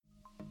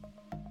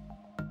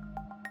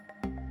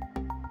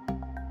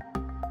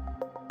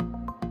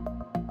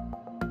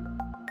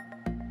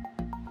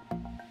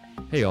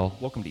Hey y'all,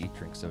 welcome to Eat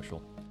Drink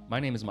Social.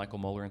 My name is Michael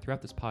Moeller, and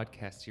throughout this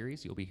podcast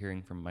series, you'll be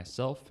hearing from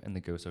myself and the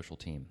Go Social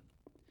team.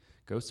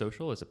 Go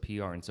Social is a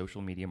PR and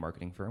social media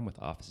marketing firm with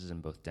offices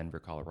in both Denver,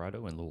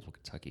 Colorado and Louisville,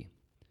 Kentucky.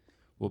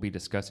 We'll be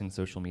discussing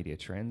social media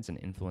trends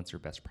and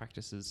influencer best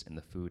practices in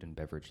the food and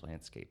beverage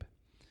landscape.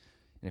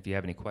 And if you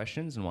have any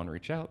questions and want to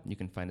reach out, you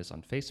can find us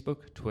on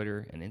Facebook,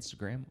 Twitter, and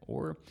Instagram,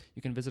 or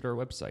you can visit our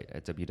website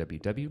at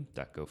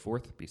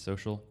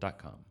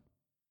www.goforthbesocial.com.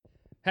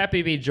 Happy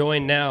to be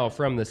joined now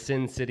from the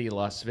Sin City,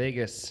 Las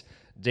Vegas.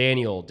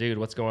 Daniel, dude,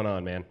 what's going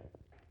on, man?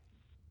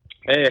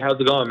 Hey,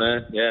 how's it going,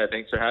 man? Yeah,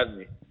 thanks for having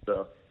me.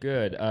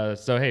 Good.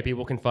 So, hey,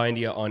 people can find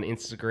you on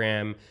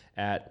Instagram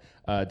at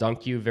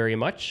Donkyu Very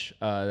Much.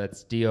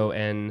 That's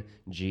DONGKYU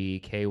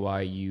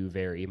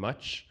Very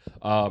Much.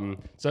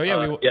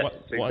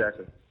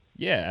 Exactly.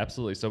 Yeah,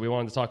 absolutely. So we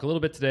wanted to talk a little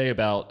bit today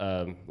about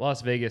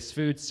Las Vegas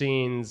food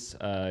scenes,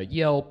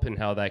 Yelp, and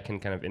how that can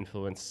kind of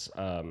influence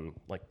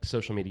like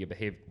social media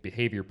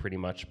behavior pretty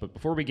much. But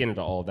before we get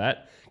into all of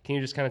that, can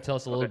you just kind of tell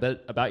us a little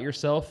bit about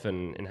yourself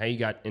and how you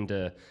got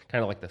into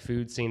kind of like the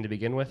food scene to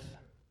begin with?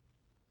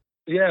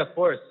 Yeah, of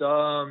course.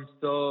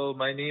 So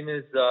my name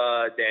is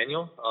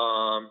Daniel.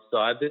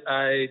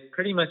 I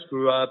pretty much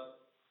grew up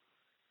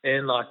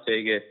in Las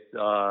Vegas.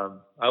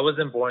 I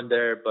wasn't born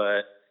there,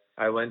 but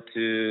I went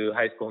to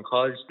high school and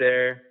college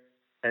there.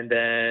 And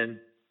then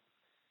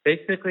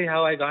basically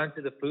how I got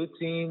into the food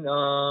scene,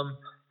 I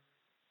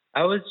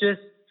was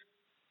just,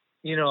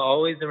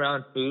 always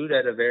around food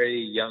at a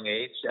very young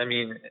age. I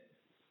mean,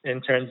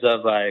 in terms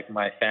of like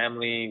my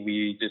family,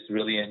 we just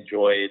really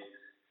enjoyed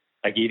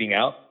like eating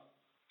out.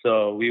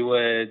 So we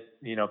would,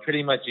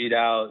 pretty much eat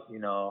out,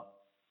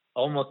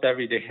 almost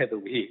every day of the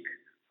week,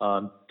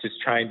 just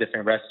trying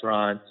different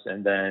restaurants.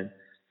 And then,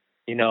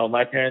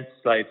 my parents,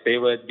 like, they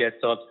would get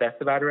so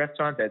obsessed about a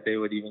restaurant that they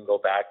would even go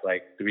back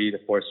like 3 to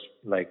 4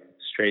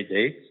 straight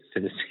days to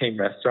the same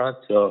restaurant.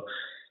 So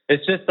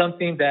it's just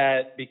something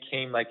that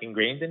became like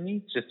ingrained in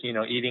me, just,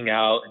 eating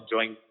out,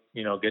 enjoying,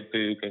 good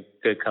food,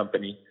 good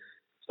company.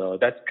 So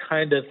that's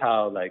kind of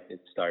how like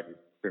it started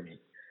for me.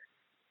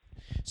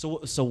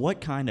 So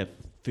what kind of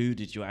food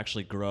did you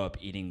actually grow up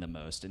eating the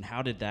most, and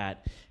how did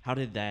that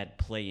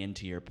play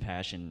into your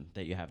passion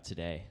that you have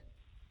today?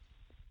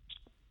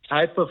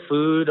 Type of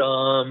food,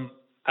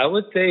 I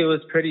would say it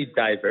was pretty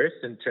diverse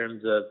in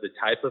terms of the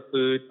type of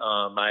food.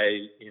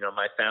 My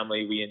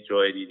family, we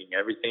enjoyed eating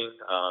everything.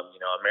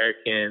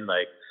 American,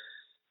 like,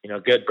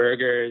 good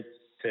burgers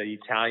to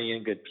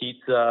Italian, good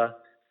pizza.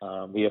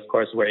 We of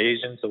course were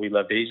Asian, so we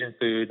loved Asian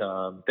food.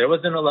 There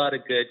wasn't a lot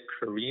of good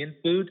Korean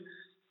food.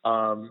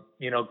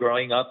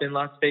 Growing up in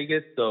Las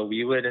Vegas, so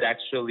we would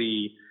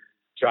actually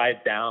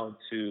drive down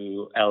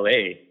to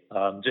LA,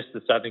 just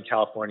the Southern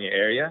California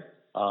area,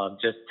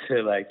 just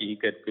to like eat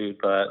good food.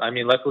 But I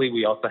mean, luckily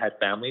we also had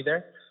family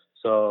there.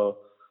 So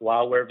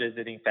while we're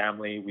visiting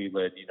family, we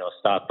would,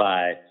 stop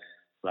by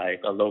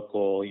like a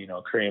local,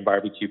 Korean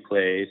barbecue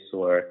place,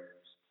 or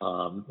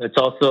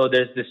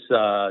there's this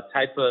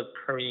type of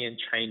Korean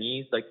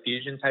Chinese like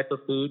fusion type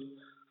of food,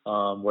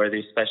 where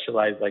they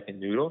specialize like in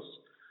noodles.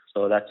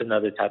 So that's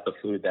another type of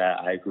food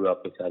that I grew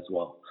up with as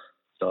well.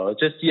 So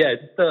it's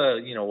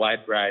a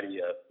wide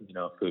variety of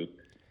food.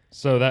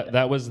 So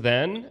that was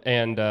then,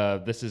 and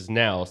this is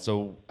now.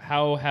 So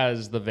how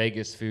has the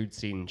Vegas food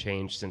scene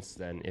changed since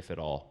then, if at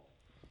all?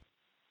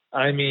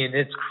 I mean,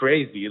 it's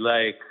crazy.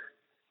 Like,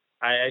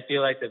 I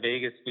feel like the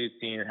Vegas food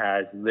scene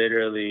has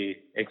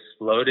literally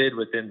exploded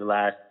within the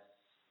last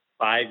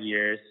 5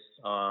 years.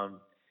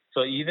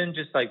 So even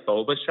just like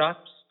boba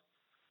shops,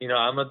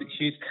 I'm a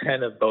huge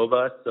fan of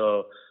boba,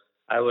 so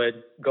I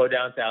would go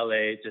down to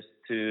LA just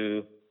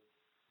to,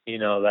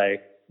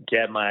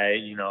 get my,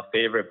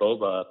 favorite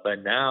boba.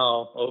 But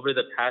now, over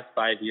the past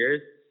 5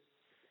 years,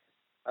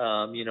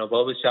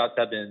 boba shops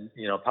have been,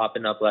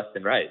 popping up left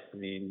and right. I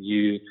mean,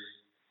 you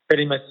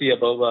pretty much see a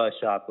boba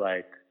shop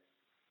like,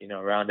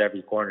 around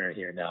every corner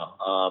here now.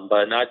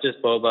 But not just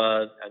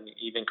boba, I mean,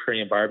 even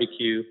Korean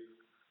barbecue.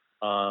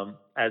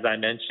 As I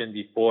mentioned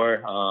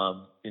before,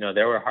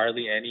 there were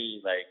hardly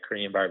any like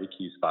Korean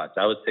barbecue spots.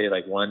 I would say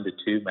like 1 to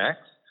 2 max,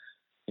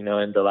 in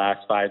the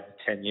last 5 to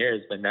 10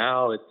 years. But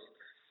now it's,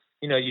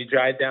 you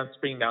drive down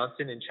Spring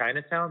Mountain in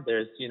Chinatown,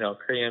 there's,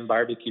 Korean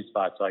barbecue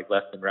spots like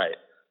left and right.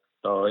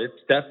 So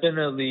it's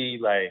definitely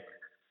like,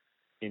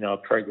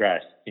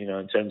 progressed,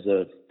 in terms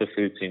of the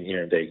food scene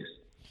here in Vegas.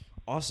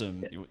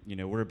 Awesome.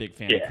 We're a big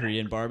fan of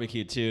Korean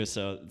barbecue too,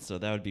 so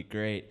that would be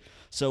great.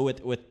 So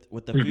with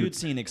the food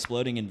scene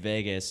exploding in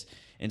Vegas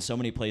and so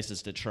many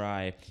places to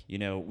try,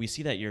 we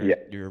see that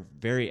you're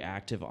very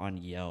active on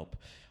Yelp.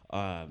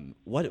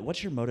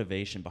 What's your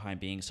motivation behind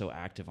being so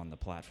active on the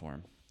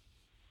platform?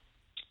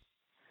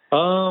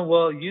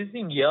 Well,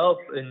 using Yelp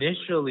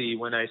initially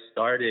when I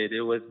started,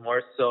 it was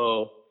more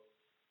so,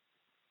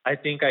 I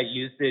think I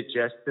used it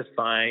just to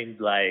find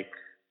like,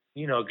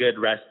 good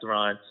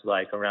restaurants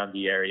like around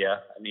the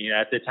area. I mean,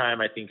 at the time,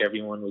 I think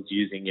everyone was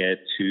using it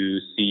to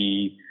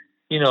see,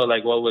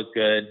 like what was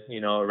good,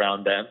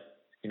 around them,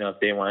 if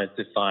they wanted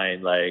to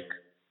find like,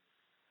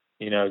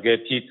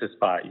 good pizza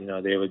spot,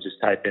 they would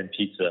just type in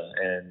pizza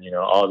and,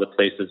 all the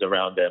places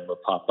around them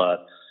would pop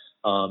up.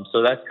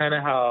 So that's kind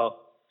of how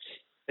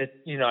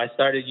I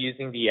started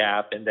using the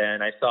app, and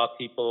then I saw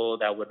people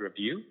that would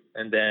review,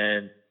 and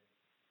then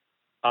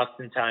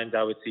oftentimes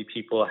I would see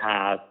people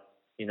have,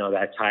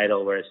 that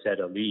title where it said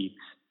elite.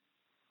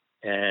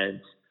 And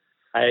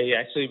I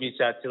actually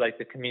reached out to like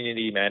the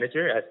community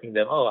manager asking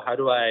them, oh, how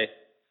do I,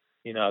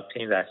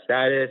 obtain that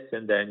status?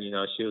 And then,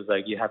 she was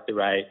like, you have to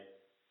write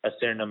a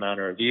certain amount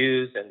of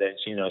reviews. And then,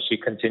 she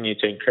continued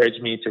to encourage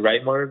me to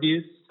write more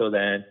reviews. So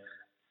then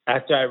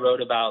after I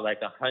wrote about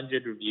like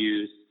 100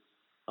 reviews,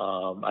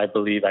 I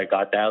believe I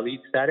got that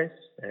elite status.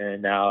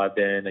 And now I've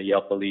been a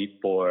Yelp elite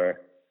for,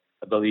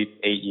 I believe,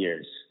 8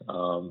 years.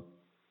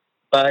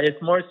 But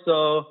it's more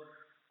so,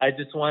 I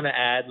just want to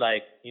add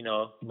like,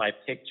 my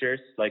pictures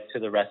like to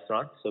the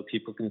restaurant so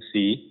people can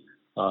see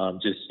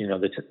just,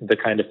 the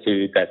kind of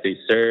food that they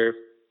serve.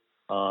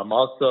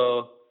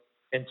 Also,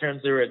 in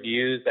terms of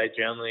reviews, I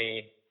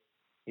generally,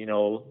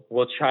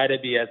 will try to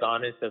be as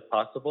honest as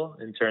possible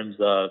in terms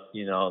of,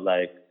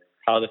 like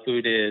how the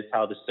food is,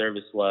 how the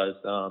service was.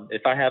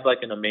 If I have like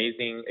an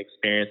amazing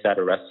experience at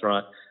a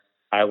restaurant,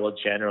 I will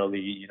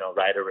generally,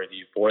 write a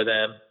review for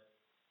them.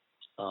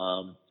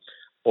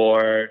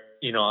 Or,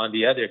 on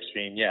the other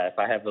extreme, if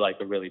I have like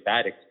a really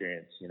bad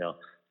experience,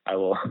 I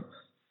will,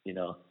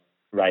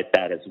 write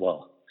that as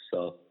well.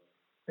 So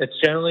it's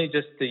generally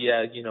just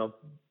to,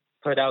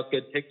 put out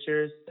good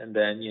pictures and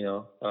then,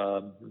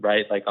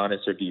 write like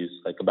honest reviews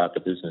like about the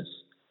business.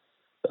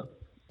 So.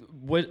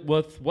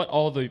 What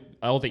all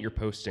that you're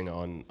posting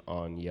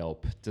on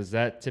Yelp, does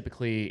that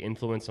typically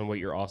influence on what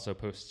you're also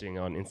posting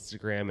on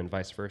Instagram and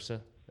vice versa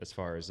as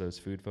far as those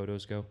food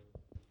photos go?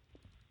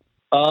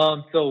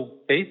 So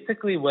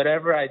basically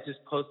whatever I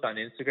just post on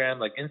Instagram,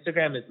 like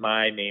Instagram is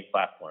my main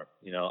platform,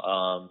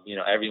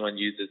 everyone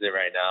uses it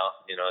right now.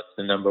 It's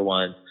the number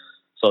one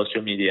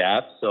social media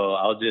app. So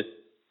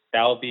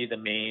that will be the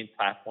main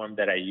platform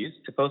that I use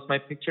to post my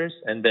pictures.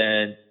 And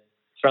then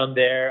from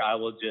there, I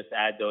will just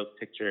add those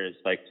pictures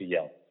like to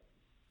Yelp.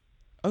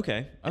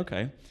 Okay.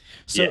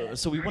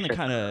 So we want to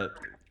kind of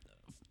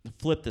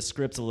flip the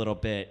script a little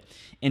bit.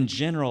 In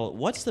general,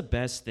 what's the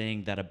best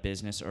thing that a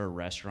business or a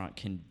restaurant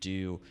can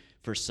do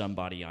for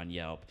somebody on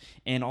Yelp?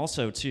 And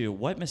also, too,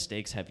 what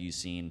mistakes have you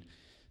seen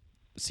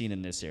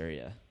in this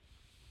area?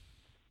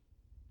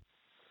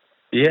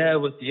 Yeah,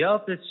 with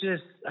Yelp, it's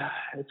just,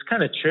 it's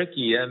kind of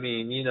tricky. I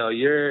mean,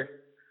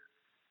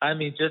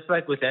 just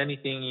like with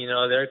anything,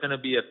 there are going to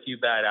be a few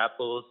bad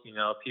apples.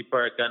 People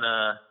are going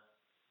to,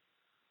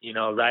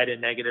 write a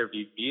negative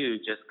review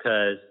just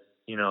because,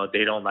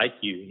 they don't like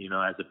you,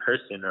 as a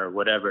person or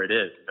whatever it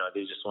is.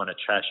 They just want to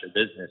trash your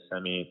business. I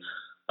mean,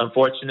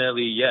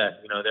 unfortunately,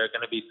 there are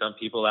going to be some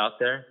people out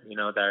there,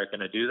 that are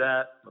going to do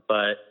that.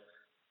 But,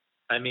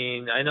 I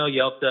mean, I know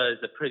Yelp does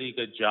a pretty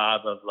good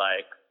job of,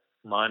 like,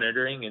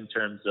 monitoring in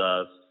terms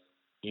of,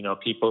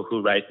 people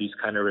who write these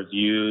kind of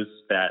reviews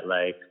that,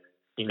 like,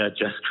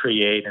 just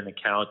create an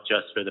account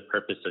just for the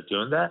purpose of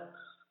doing that.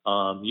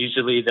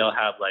 Usually they'll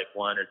have, like,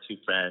 1 or 2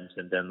 friends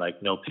and then,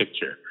 like, no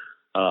picture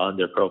on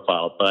their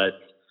profile. But,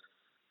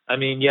 I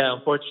mean,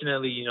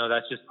 unfortunately,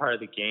 that's just part of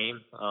the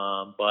game.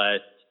 But,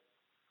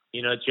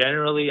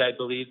 generally I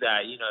believe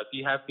that, if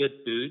you have good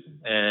food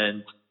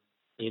and,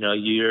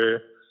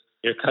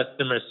 your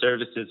customer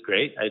service is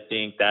great, I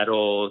think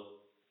that'll,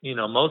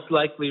 most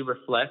likely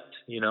reflect,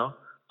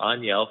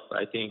 on Yelp.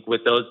 I think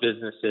with those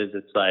businesses,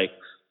 it's like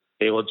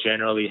they will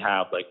generally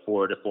have like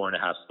 4 to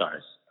 4.5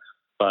 stars.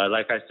 But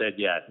like I said,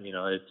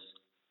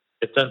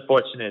 it's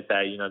unfortunate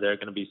that, there are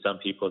going to be some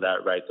people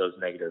that write those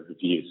negative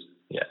reviews.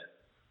 Yeah.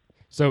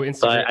 So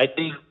Instagram. But I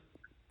think.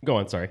 Go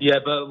on. Sorry. Yeah,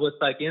 but with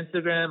like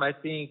Instagram, I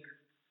think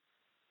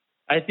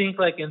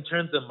like in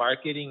terms of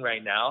marketing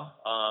right now,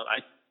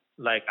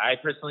 I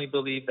personally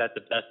believe that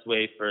the best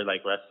way for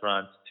like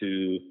restaurants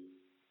to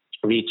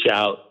reach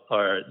out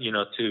or,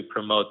 to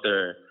promote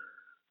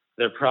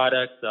their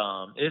product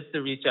is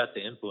to reach out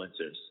to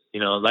influencers.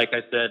 Like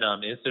I said,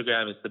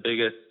 Instagram is the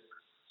biggest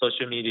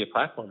social media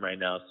platform right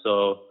now.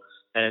 So,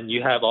 and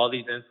you have all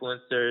these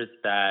influencers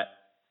that,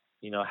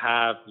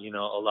 have,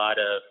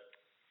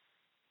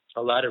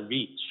 a lot of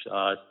reach,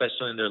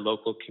 especially in their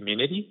local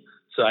community.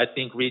 So I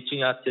think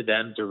reaching out to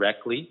them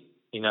directly,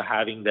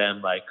 having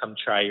them like come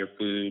try your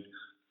food,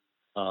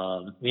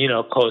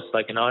 post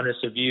like an honest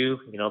review,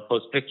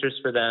 post pictures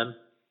for them.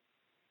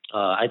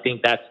 I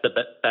think that's the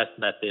best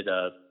method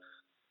of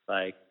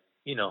like,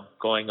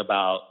 going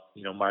about,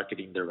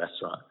 marketing their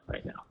restaurant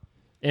right now.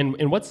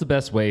 And what's the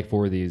best way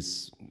for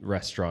these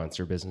restaurants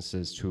or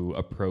businesses to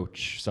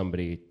approach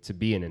somebody to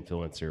be an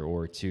influencer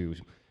or to,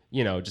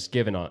 just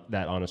give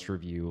that honest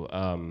review?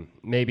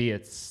 Maybe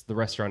it's the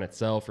restaurant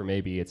itself, or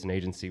maybe it's an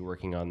agency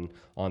working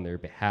on their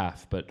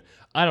behalf. But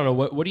I don't know.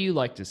 What do you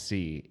like to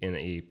see in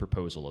a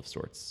proposal of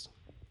sorts?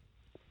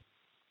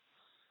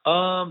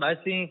 I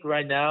think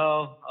right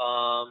now,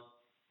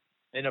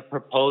 in a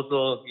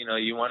proposal,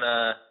 you want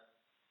to.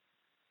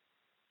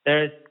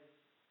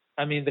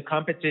 I mean, the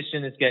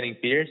competition is getting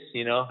fierce.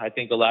 I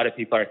think a lot of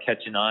people are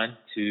catching on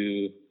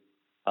to,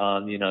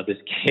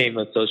 this game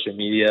of social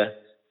media.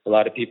 A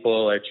lot of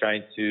people are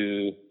trying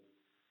to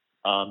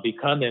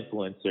become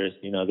influencers.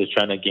 They're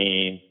trying to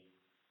gain,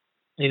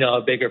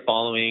 a bigger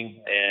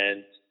following,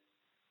 and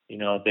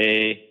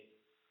they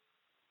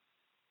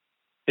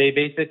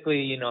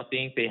basically,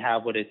 think they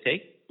have what it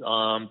takes.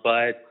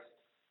 But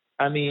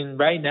I mean,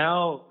 right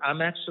now,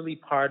 I'm actually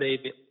part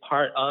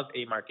of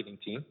a marketing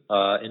team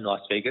in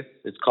Las Vegas.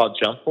 It's called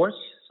Jump Force,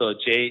 so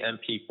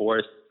JMP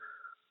Force.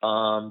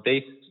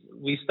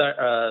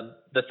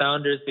 The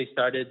founders, they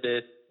started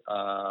this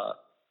a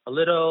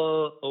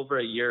little over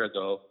a year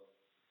ago,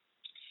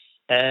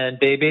 and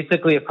they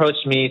basically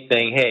approached me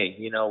saying, "Hey,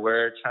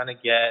 we're trying to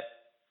get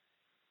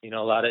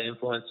a lot of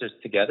influencers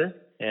together,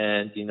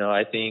 and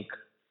I think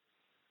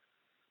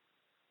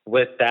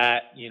with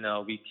that,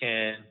 we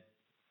can."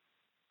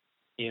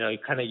 You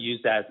kind of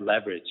use that as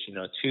leverage,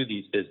 to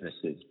these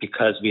businesses,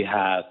 because we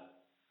have,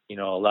 a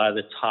lot of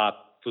the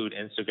top food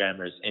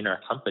Instagrammers in our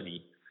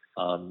company.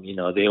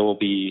 They will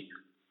be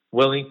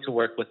willing to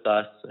work with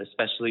us,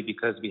 especially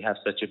because we have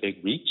such a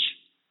big reach.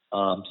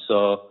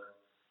 So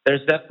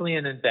there's definitely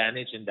an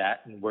advantage in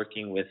that, in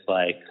working with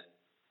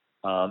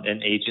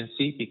an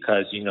agency,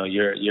 because,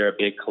 you're a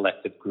big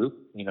collective group,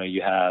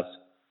 you have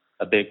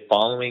a big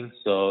following.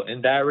 So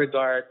in that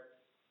regard,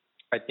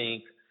 I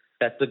think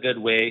that's a good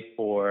way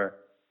for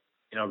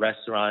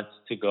restaurants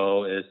to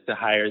go, is to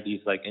hire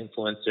these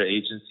influencer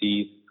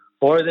agencies,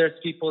 or there's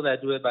people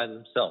that do it by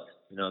themselves.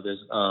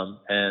 There's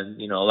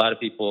and a lot of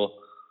people,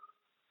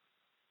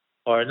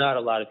 or not a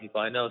lot of people.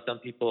 I know some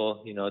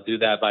people do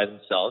that by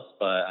themselves,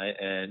 but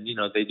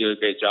they do a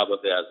great job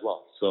of it as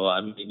well. So I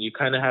mean, you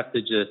kind of have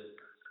to just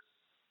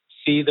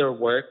see their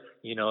work.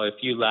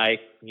 If you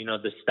like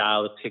the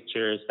style of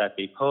pictures that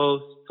they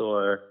post,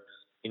 or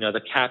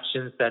the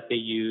captions that they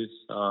use.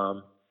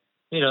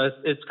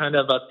 It's kind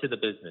of up to the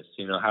business,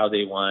 how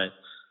they want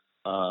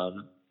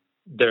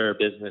their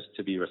business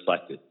to be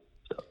reflected.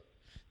 So.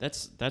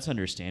 That's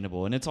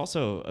understandable, and it's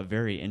also a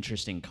very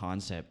interesting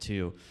concept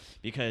too,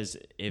 because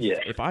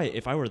if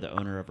I were the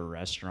owner of a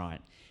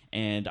restaurant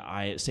and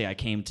I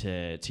came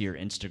to your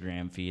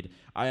Instagram feed,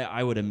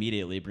 I would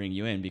immediately bring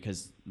you in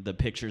because the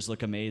pictures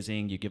look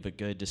amazing. You give a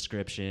good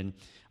description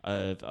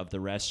of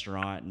the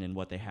restaurant and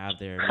what they have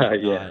there.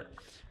 Yeah.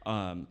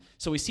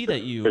 So we see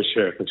that you for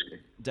sure.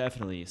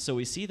 Definitely. So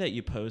we see that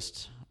you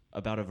post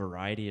about a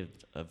variety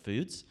of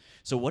foods.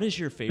 So what is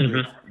your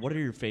favorite? Mm-hmm. What are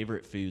your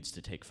favorite foods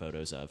to take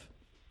photos of?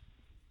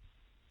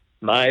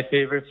 My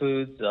favorite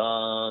foods.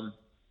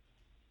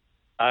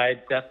 I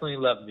definitely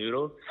love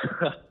noodles.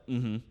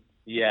 Mm-hmm.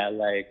 Yeah,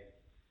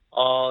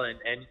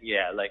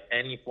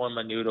 any form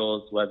of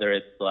noodles, whether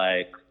it's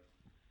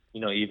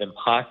even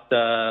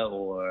pasta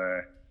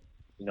or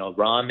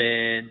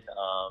ramen,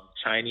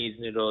 Chinese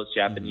noodles,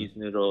 Japanese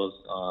noodles,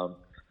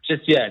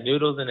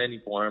 noodles in any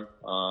form.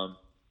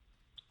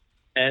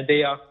 And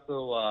they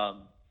also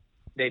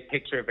they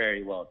picture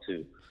very well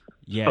too.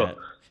 Yeah, so,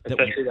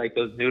 especially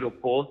those noodle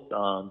pulls,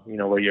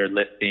 where you're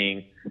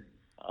lifting.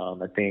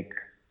 I think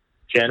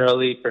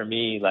generally for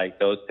me,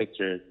 those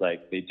pictures,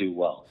 they do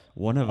well.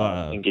 One of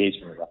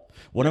engagement.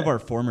 One of our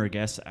former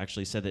guests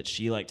actually said that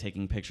she liked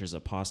taking pictures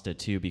of pasta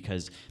too,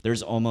 because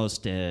there's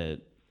almost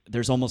an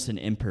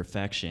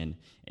imperfection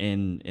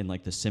in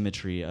the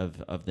symmetry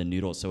of the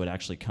noodles, so it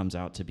actually comes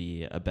out to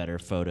be a better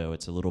photo.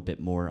 It's a little bit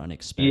more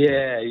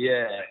unexpected.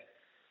 Yeah,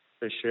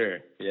 for sure.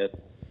 Yep.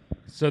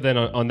 So then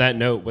on that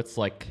note, what's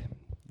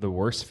the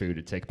worst food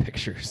to take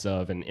pictures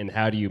of, and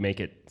how do you make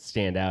it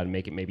stand out and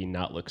make it maybe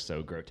not look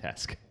so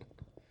grotesque?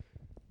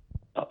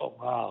 Oh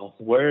wow,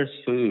 worst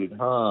food,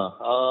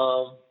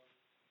 huh?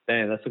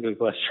 Dang, that's a good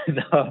question.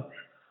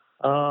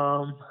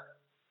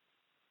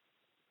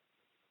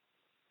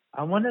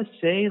 I want to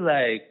say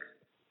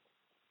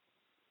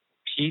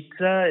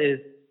pizza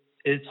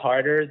is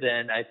harder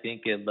than I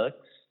think it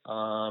looks.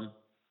 I'm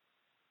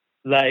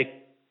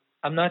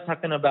not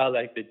talking about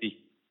the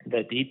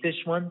deep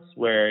dish ones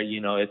where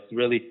it's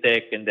really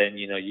thick and then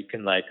you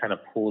can kind of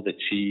pull the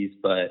cheese,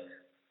 but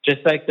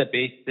just the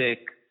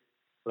basic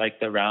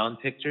the round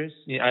pictures.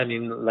 I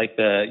mean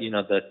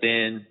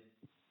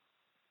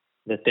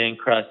the thin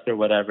crust or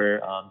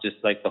whatever.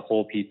 Just the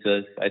whole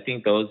pizzas. I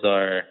think those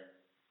are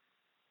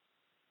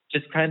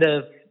just kind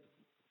of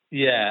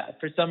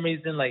for some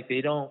reason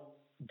they don't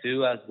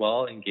do as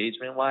well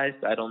engagement wise.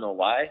 I don't know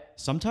why.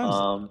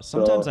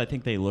 Sometimes I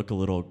think they look a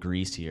little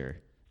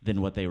greasier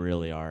than what they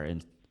really are,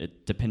 and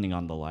depending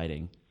on the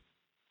lighting.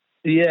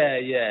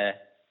 Yeah.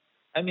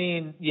 I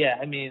mean,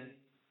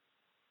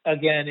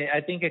 again,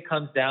 I think it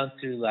comes down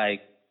to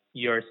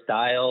your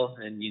style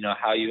and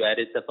how you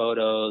edit the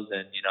photos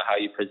and how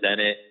you present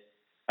it.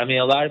 I mean,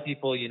 a lot of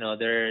people,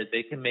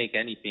 they can make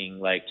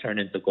anything turn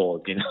into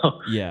gold.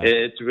 Yeah.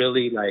 It's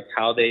really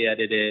how they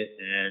edit it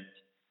and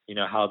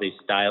how they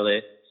style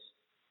it.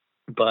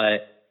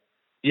 But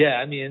yeah,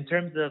 I mean, in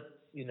terms of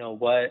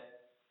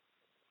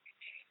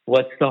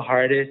what's the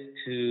hardest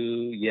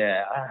to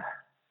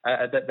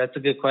that's a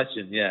good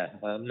question. Yeah,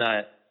 I'm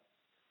not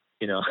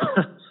you know,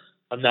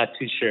 I'm not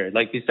too sure.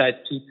 Like besides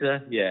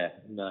pizza,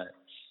 I'm not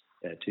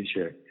too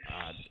sure.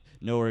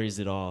 No worries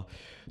at all.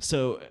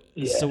 So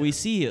we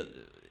see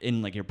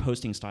in like your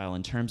posting style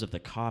in terms of the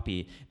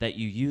copy that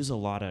you use a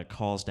lot of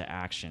calls to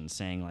action,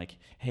 saying like,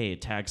 hey,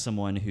 tag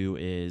someone who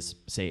is,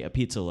 say, a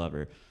pizza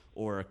lover,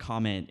 or a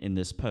comment in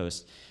this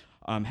post.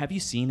 Have you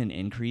seen an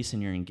increase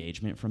in your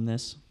engagement from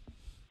this?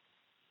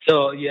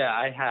 So yeah,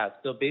 I have.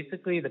 So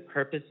basically the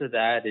purpose of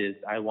that is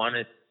I want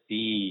to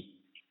see,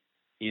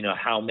 you know,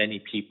 how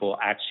many people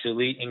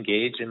actually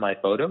engage in my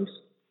photos.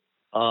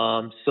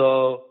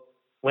 So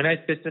when I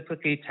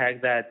specifically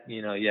tag that,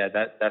 you know,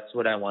 that's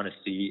what I want to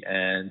see.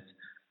 And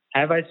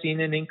have I seen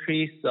an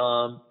increase?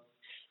 I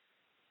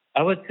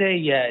would say,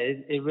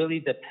 it really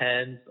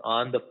depends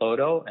on the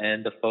photo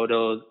and the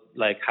photo,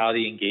 like how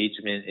the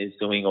engagement is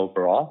doing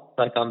overall,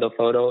 like on the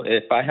photo.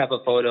 If I have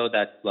a photo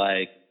that's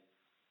like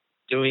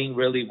doing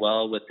really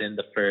well within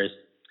the first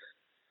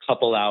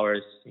couple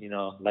hours, you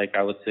know, like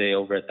I would say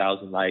over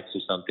 1,000 likes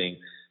or something,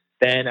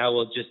 then I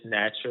will just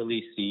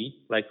naturally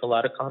see like a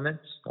lot of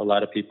comments. A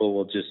lot of people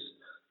will just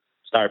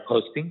start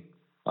posting.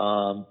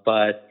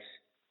 But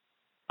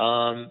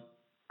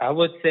I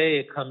would say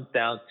it comes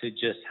down to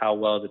just how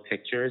well the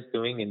picture is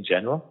doing in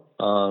general.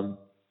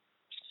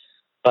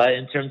 But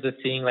in terms of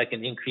seeing like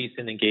an increase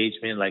in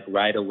engagement, like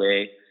right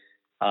away,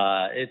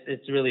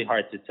 it's really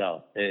hard to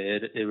tell.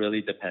 It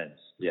really depends.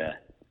 Yeah.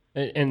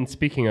 And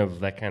speaking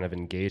of that kind of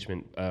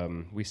engagement,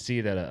 we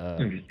see that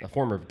a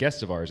former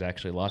guest of ours,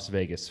 actually, Las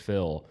Vegas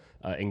Phil,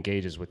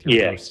 engages with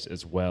your posts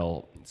as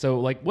well. So,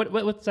 like,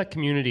 what's that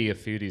community of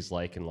foodies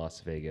like in Las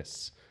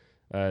Vegas?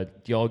 Do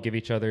y'all give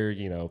each other,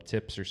 you know,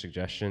 tips or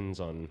suggestions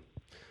on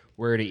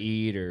where to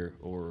eat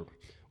or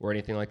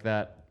anything like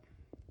that?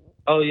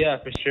 Oh yeah,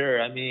 for sure.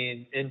 I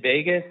mean, in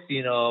Vegas,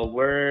 you know,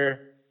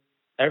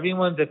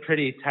 everyone's a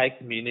pretty tight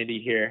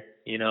community here.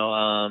 You know,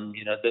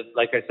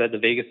 like I said, the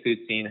Vegas food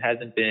scene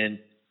hasn't been,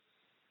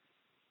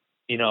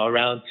 you know,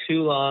 around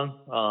too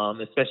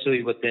long,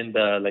 especially within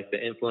the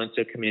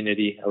influencer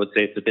community. I would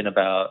say it's been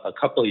about a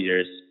couple of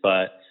years,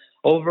 but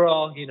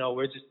overall, you know,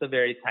 we're just a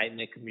very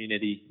tight-knit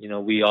community. You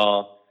know, we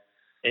all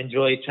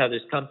enjoy each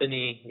other's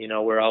company. You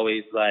know, we're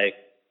always like,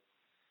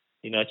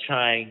 you know,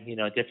 trying, you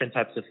know, different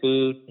types of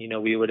food. You know,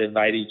 we would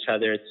invite each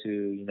other to,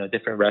 you know,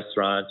 different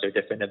restaurants or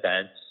different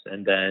events.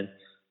 And then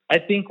I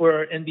think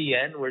in the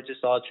end, we're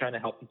just all trying to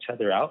help each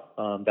other out.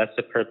 That's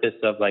the purpose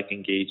of like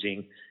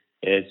engaging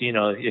is, you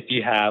know, if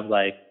you have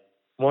like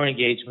more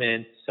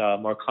engagements,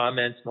 more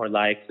comments, more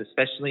likes,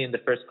 especially in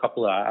the first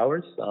couple of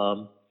hours,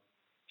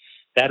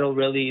 that'll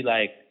really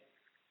like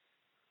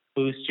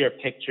boost your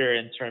picture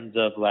in terms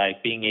of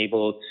like being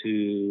able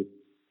to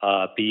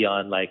be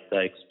on like the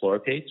explore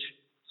page.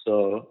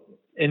 So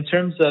in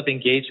terms of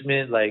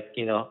engagement, like,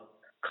 you know,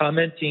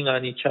 commenting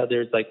on each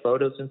other's like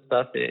photos and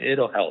stuff,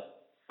 it'll help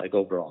like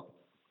overall.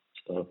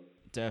 So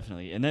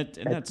definitely. And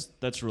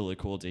that's really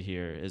cool to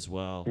hear as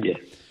well. Yeah.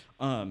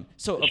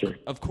 So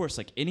of course,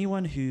 like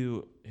anyone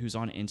who's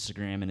on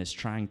Instagram and is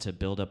trying to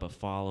build up a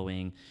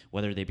following,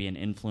 whether they be an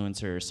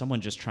influencer or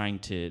someone just trying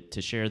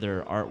to share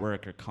their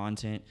artwork or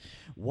content,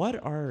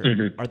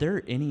 are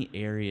there any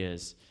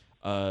areas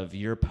of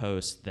your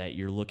posts that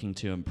you're looking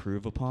to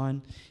improve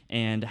upon,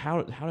 and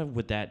how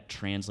would that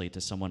translate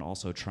to someone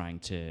also trying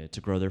to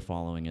grow their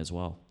following as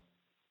well?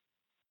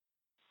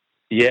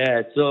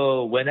 Yeah,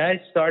 so when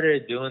I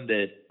started doing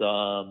this,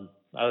 I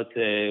would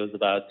say it was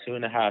about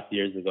 2.5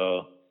 years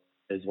ago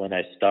is when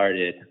I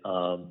started,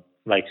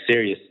 like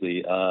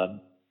seriously.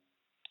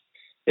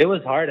 It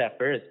was hard at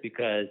first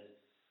because,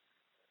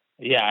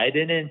 I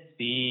didn't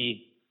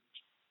see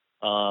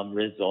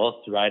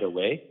results right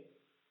away.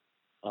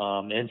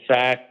 In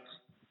fact,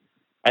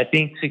 I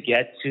think to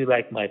get to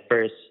like my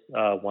first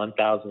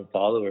 1,000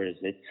 followers,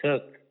 it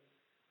took,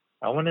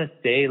 I want to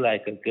say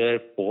like a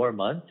good 4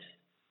 months.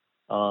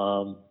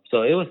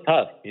 So it was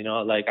tough, you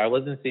know, like I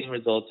wasn't seeing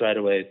results right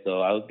away.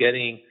 So I was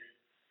getting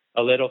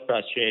a little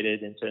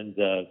frustrated in terms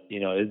of, you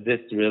know, is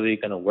this really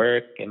going to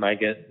work? Am I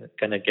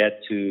going to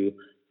get to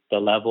the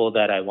level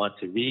that I want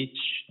to reach?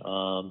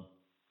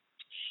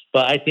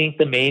 But I think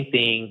the main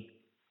thing,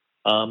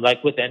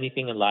 like with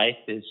anything in life,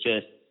 is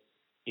just,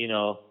 you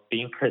know,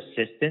 being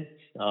persistent,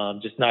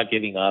 just not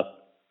giving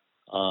up.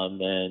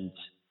 And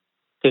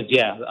because,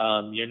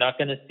 you're not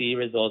going to see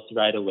results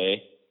right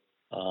away.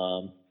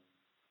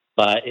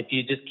 But if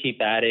you just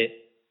keep at it,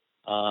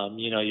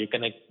 you know, you're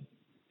going to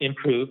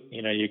improve,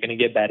 you know, you're going to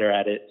get better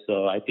at it.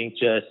 So I think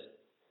just,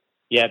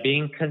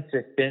 being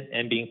consistent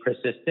and being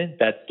persistent,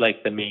 that's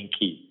like the main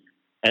key.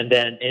 And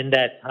then in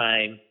that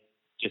time,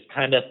 just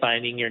kind of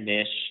finding your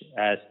niche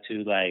as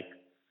to like,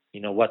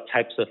 you know, what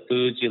types of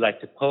foods you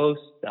like to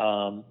post,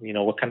 you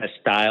know, what kind of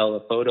style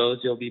of photos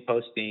you'll be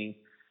posting.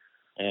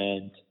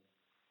 And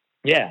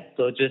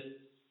so just,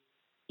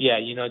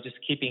 you know, just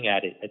keeping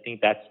at it. I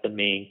think that's the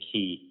main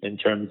key in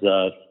terms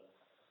of,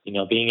 you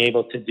know, being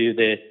able to do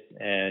this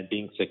and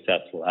being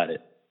successful at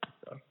it.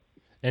 So.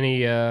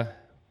 Any,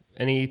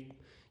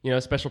 you know,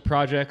 special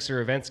projects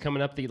or events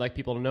coming up that you'd like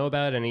people to know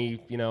about?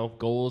 Any, you know,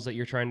 goals that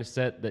you're trying to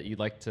set that you'd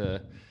like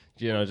to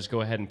just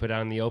go ahead and put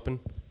out in the open?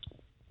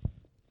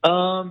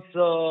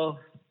 So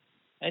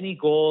any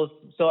goals?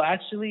 So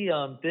actually,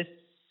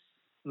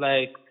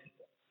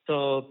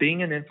 so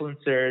being an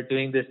influencer,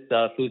 doing this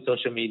food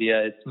social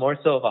media, it's more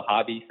so of a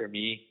hobby for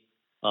me.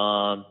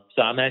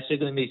 So I'm actually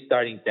going to be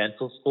starting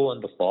dental school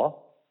in the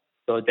fall.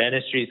 So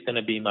dentistry is going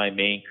to be my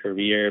main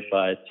career,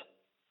 but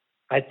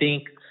I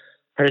think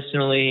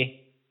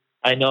personally,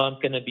 I know I'm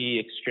going to be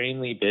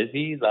extremely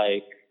busy,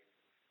 like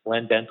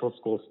when dental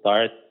school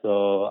starts.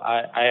 So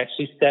I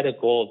actually set a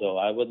goal though.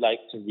 I would like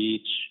to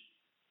reach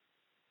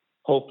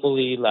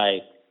hopefully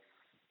like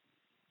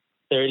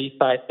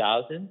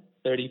 35,000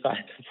 to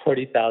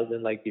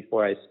 40,000 like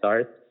before I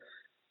start.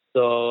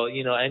 So,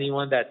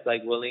 anyone that's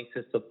like willing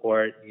to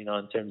support, in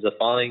terms of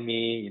following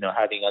me,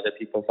 having other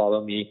people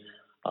follow me,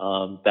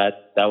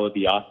 that would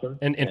be awesome.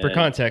 And for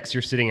context,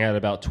 you're sitting at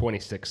about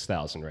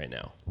 26,000 right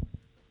now.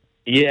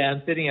 Yeah,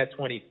 I'm sitting at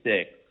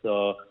 26.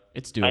 So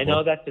it's doable. I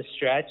know that's a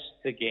stretch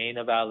to gain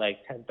about like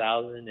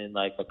 10,000 in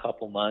like a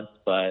couple months,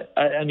 but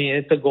I mean,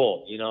 it's a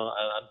goal,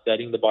 I'm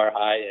setting the bar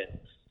high, and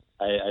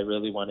I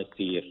really want to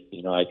see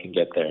if, I can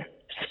get there.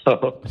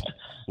 So,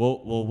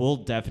 we'll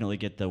definitely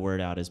get the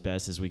word out as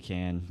best as we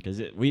can,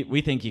 because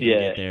we think you can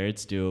get there.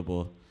 It's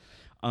doable.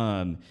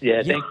 Thank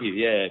you.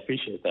 Yeah, I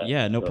appreciate that.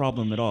 Yeah, no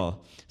problem at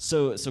all.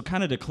 So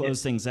kind of to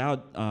close things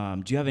out,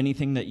 do you have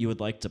anything that you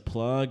would like to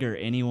plug, or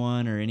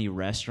anyone or any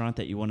restaurant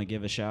that you want to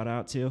give a shout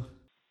out to?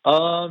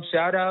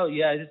 Shout out.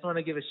 Yeah, I just want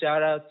to give a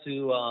shout out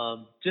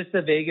to just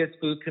the Vegas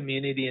food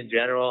community in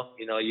general.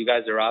 You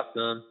guys are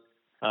awesome.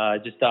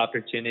 Just the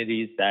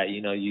opportunities that,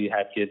 you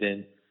have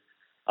given,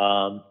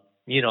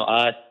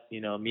 us,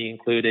 me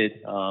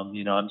included.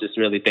 I'm just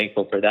really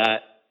thankful for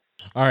that.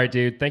 All right,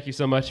 dude. Thank you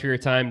so much for your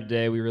time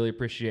today. We really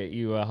appreciate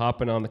you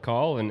hopping on the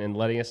call and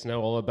letting us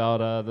know all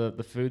about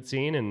the food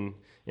scene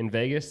in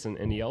Vegas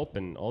and Yelp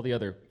and all the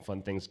other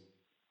fun things.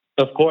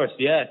 Of course.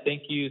 Yeah.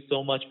 Thank you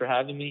so much for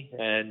having me.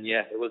 And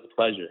yeah, it was a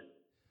pleasure.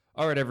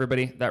 All right,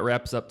 everybody. That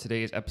wraps up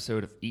today's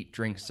episode of Eat,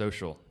 Drink,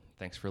 Social.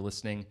 Thanks for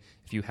listening.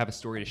 If you have a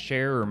story to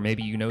share, or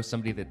maybe you know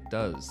somebody that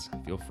does,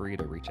 feel free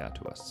to reach out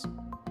to us.